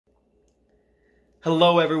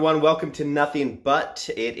Hello everyone, welcome to Nothing But.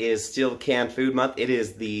 It is still canned food month. It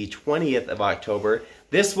is the 20th of October.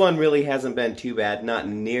 This one really hasn't been too bad, not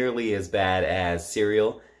nearly as bad as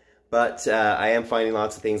cereal, but I am finding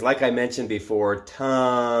lots of things. Like I mentioned before,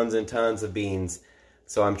 tons and tons of beans.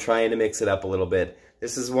 So I'm trying to mix it up a little bit.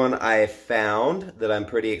 This is one I found that I'm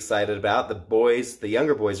pretty excited about. The boys, the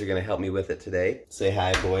younger boys are going to help me with it today. Say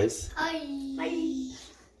hi, boys. Hi. Hi.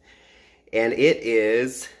 And it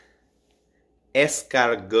is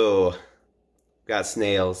escargot. Got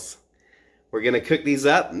snails. We're gonna cook these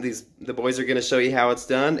up. The boys are gonna show you how it's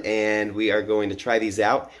done, and we are going to try these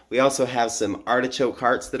out. We also have some artichoke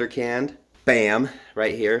hearts that are canned. Bam,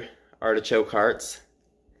 right here, artichoke hearts.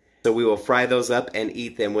 So we will fry those up and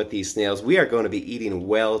eat them with these snails. We are going to be eating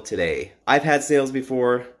well today. I've had snails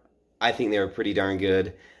before. I think they were pretty darn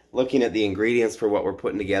good. Looking at the ingredients for what we're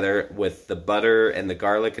putting together with the butter and the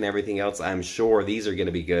garlic and everything else, I'm sure these are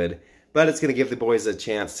gonna be good. But it's going to give the boys a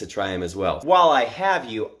chance to try them as well. While I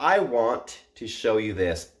have you, I want to show you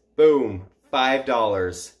this. Boom,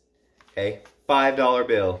 $5. Okay, $5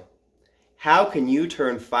 bill. How can you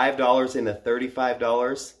turn $5 into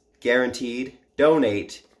 $35? Guaranteed.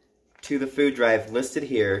 Donate to the food drive listed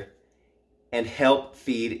here and help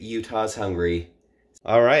feed Utah's hungry.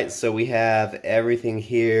 All right, so we have everything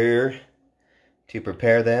here to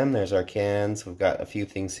prepare them. There's our cans. We've got a few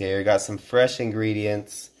things here. Got some fresh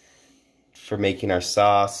ingredients for making our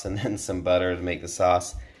sauce, and then some butter to make the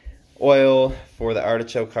sauce. Oil for the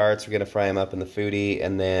artichoke hearts. We're going to fry them up in the foodie,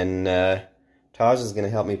 and then Taj is going to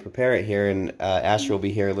help me prepare it here, and Asher will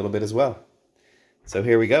be here a little bit as well. So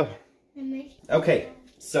here we go. Okay,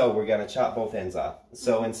 so we're going to chop both ends off.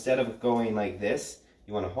 So instead of going like this,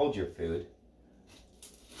 you want to hold your food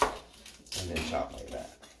and then chop like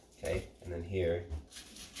that. Okay, and then here,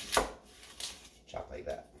 chop like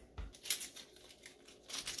that.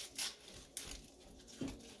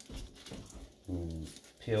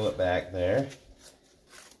 Peel it back there.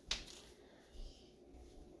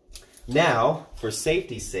 Now, for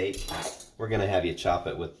safety's sake, we're going to have you chop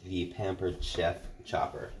it with the Pampered Chef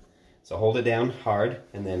chopper. So hold it down hard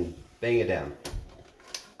and then bang it down.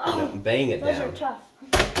 Oh, no, bang it those down. Are tough.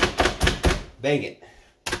 Bang it.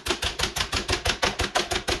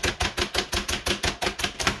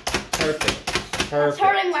 Perfect. Perfect. It's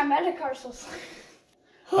hurting my metatarsals.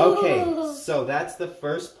 Okay, so that's the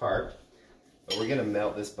first part. But we're going to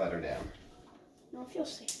melt this butter down. No, if you'll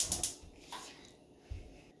see.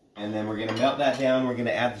 And then we're going to melt that down. We're going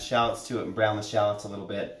to add the shallots to it and brown the shallots a little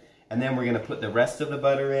bit. And then we're going to put the rest of the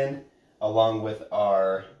butter in, along with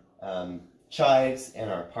our chives and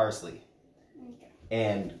our parsley. Okay.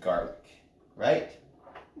 And garlic. Right?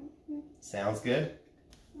 Sounds good?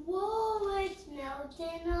 Whoa, it's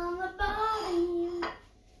melting on the bottom.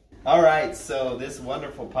 Alright, so this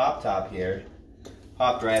wonderful pop top here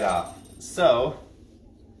popped right off. So,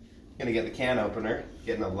 I'm going to get the can opener,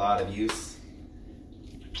 getting a lot of use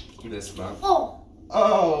this month. Oh!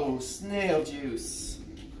 Oh, snail juice.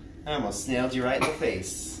 I almost snailed you right in the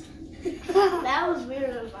face. That was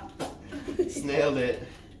weird. Snailed it.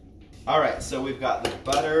 Alright, so we've got the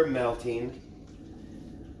butter melting.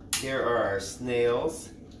 Here are our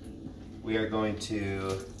snails. We are going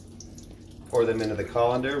to pour them into the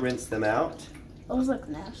colander, rinse them out. Those look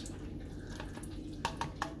nasty.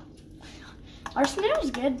 Are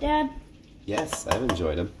snails good, Dad? Yes, I've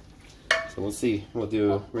enjoyed them. So we'll see. We'll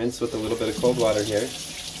do rinse with a little bit of cold water here.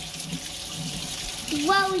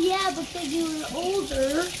 Well, yeah, because you were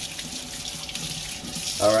older.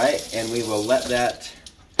 All right, and we will let that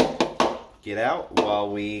get out while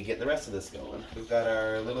we get the rest of this going. We've got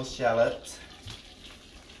our little shallot.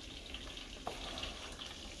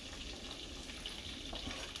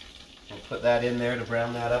 We'll put that in there to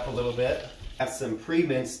brown that up a little bit. Have some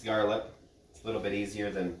pre-minced garlic. A little bit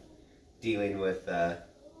easier than dealing with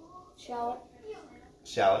shallot,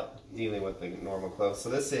 dealing with the normal cloves.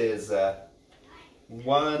 So this is half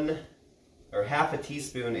a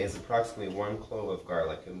teaspoon is approximately 1 clove of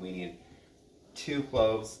garlic, and we need 2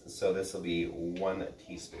 cloves, so this will be 1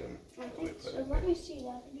 teaspoon. Okay, so let me see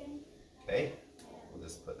that again. Okay, we'll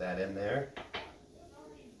just put that in there.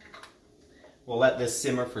 We'll let this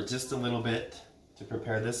simmer for just a little bit to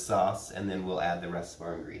prepare this sauce, and then we'll add the rest of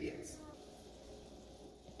our ingredients.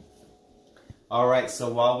 Alright, so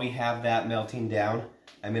while we have that melting down,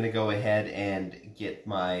 I'm going to go ahead and get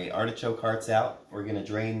my artichoke hearts out. We're going to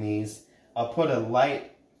drain these. I'll put a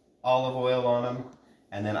light olive oil on them,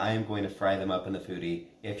 and then I am going to fry them up in the foodie.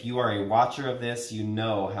 If you are a watcher of this, you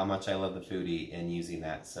know how much I love the foodie and using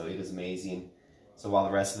that, so it is amazing. So while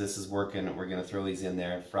the rest of this is working, we're going to throw these in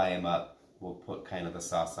there, fry them up. We'll put kind of the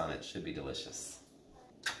sauce on it. Should be delicious.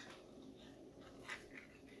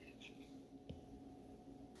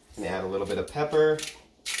 gonna add a little bit of pepper.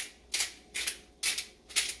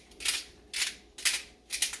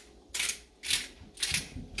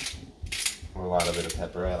 Or a lot of bit of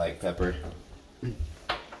pepper. I like pepper.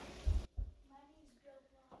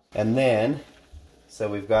 And then, so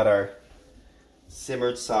we've got our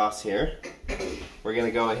simmered sauce here. We're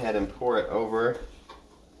gonna go ahead and pour it over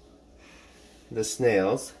the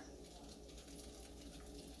snails.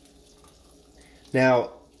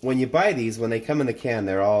 Now, when you buy these, when they come in the can,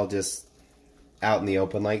 they're all just out in the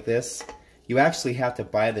open like this. You actually have to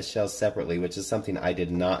buy the shells separately, which is something I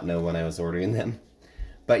did not know when I was ordering them.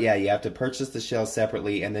 But yeah, you have to purchase the shells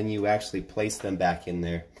separately, and then you actually place them back in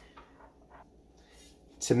there.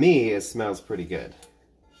 To me, it smells pretty good.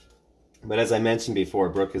 But as I mentioned before,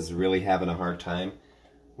 Brooke is really having a hard time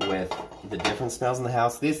with the different smells in the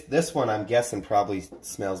house. This one, I'm guessing, probably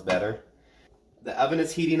smells better. The oven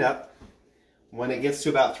is heating up. When it gets to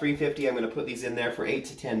about 350, I'm going to put these in there for 8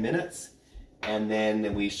 to 10 minutes. And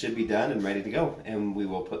then we should be done and ready to go. And we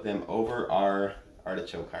will put them over our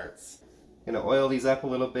artichoke hearts. I'm going to oil these up a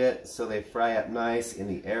little bit so they fry up nice in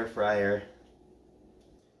the air fryer.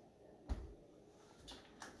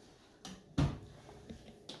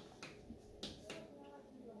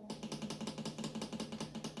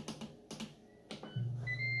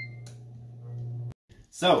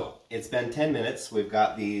 So, it's been 10 minutes. We've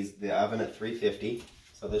got the oven at 350,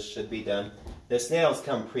 so this should be done. The snails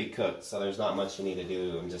come pre-cooked, so there's not much you need to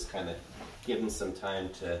do. I'm just kind of giving some time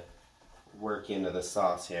to work into the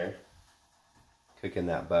sauce here. Cooking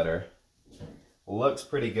that butter. Looks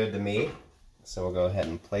pretty good to me, so we'll go ahead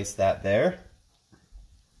and place that there.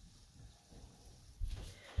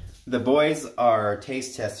 The boys are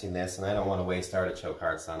taste testing this, and I don't want to waste artichoke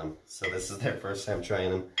hearts on them, so this is their first time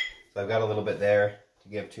trying them. So I've got a little bit there to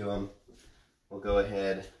give to them. We'll go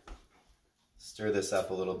ahead, stir this up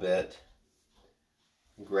a little bit,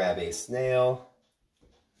 grab a snail,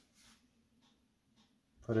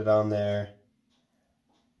 put it on there,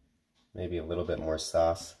 maybe a little bit more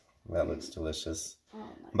sauce. That looks delicious.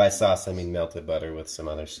 By sauce, I mean melted butter with some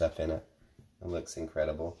other stuff in it. It looks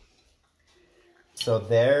incredible. So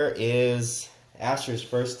there is Asher's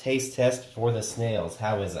first taste test for the snails.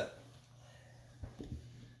 How is it?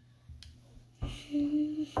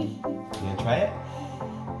 You gonna try it?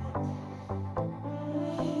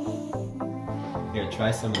 Here,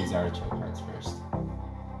 try some of these artichoke hearts first.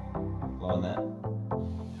 Blow on that.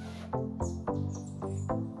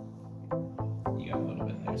 You got a little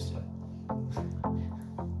bit there still.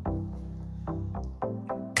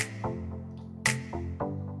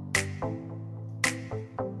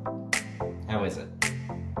 How is it?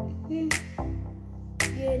 Good.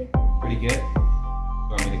 Pretty good? You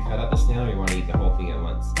want me to cut up the snail, or you want to eat the whole thing at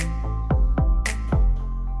once?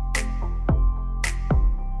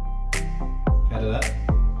 Cut it up.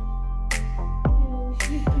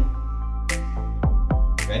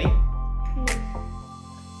 Ready?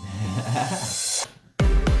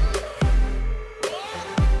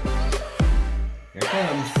 Here it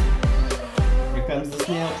comes. Here comes the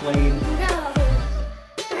snail plane. No. Not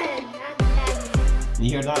that.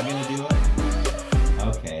 You're not gonna do it?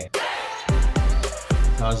 Okay.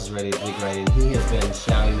 Taj is ready to dig right in. He has been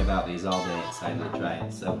shouting about these all day, excited to try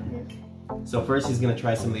it. So first he's gonna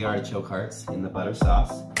try some of the artichoke hearts in the butter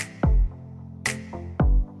sauce.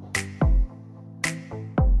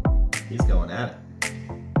 He's going at it.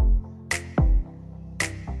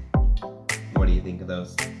 What do you think of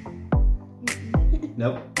those?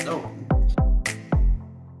 Nope. Nope.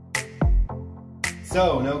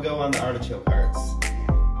 So, no go on the artichoke hearts.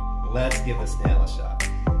 Let's give the snail a shot.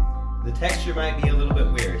 The texture might be a little bit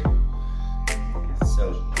weird,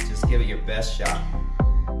 so just give it your best shot.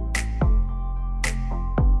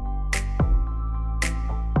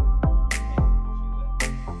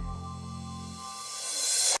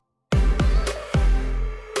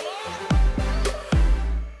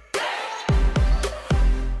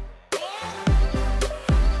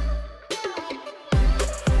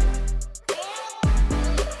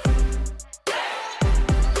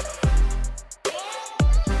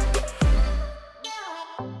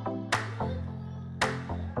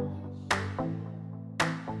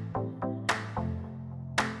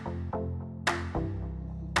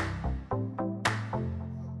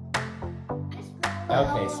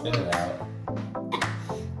 Okay, spit it out.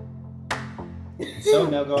 So,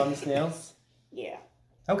 no go on the snails? Yeah.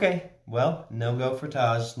 Okay, well, no go for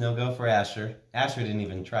Taj, no go for Asher. Asher didn't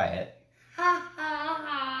even try it.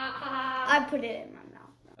 I put it in my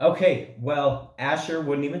mouth. Okay, well, Asher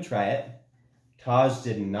wouldn't even try it. Taj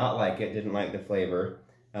did not like it, didn't like the flavor.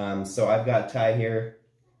 So I've got Ty here.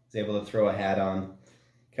 He's able to throw a hat on.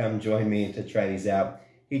 Come join me to try these out.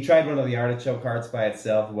 He tried one of the artichoke hearts by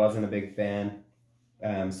itself, wasn't a big fan.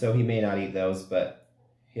 So he may not eat those, but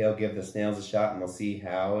he'll give the snails a shot and we'll see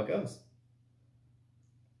how it goes.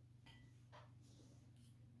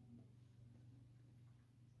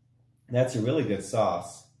 That's a really good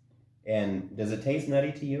sauce. And does it taste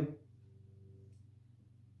nutty to you?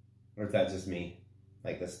 Or is that just me,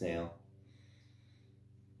 like the snail?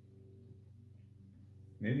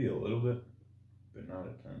 Maybe a little bit, but not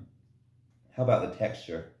a ton. How about the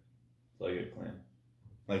texture? It's like a clam.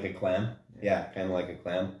 Like a clam? Yeah, kind of like a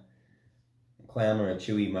clam. A clam or a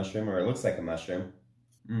chewy mushroom, or it looks like a mushroom.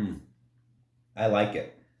 I like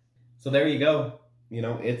it. So there you go. You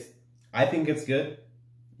know, I think it's good.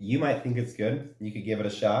 You might think it's good. You could give it a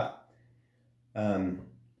shot.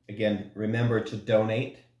 Again, remember to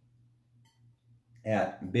donate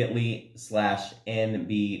at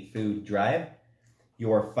bit.ly/NBFoodDrive.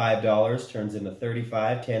 Your $5 turns into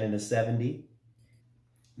 $35, 10 into 70.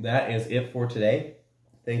 That is it for today.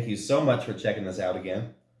 Thank you so much for checking this out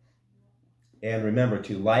again. And remember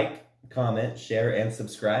to like, comment, share, and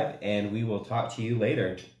subscribe, and we will talk to you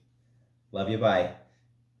later. Love you, bye.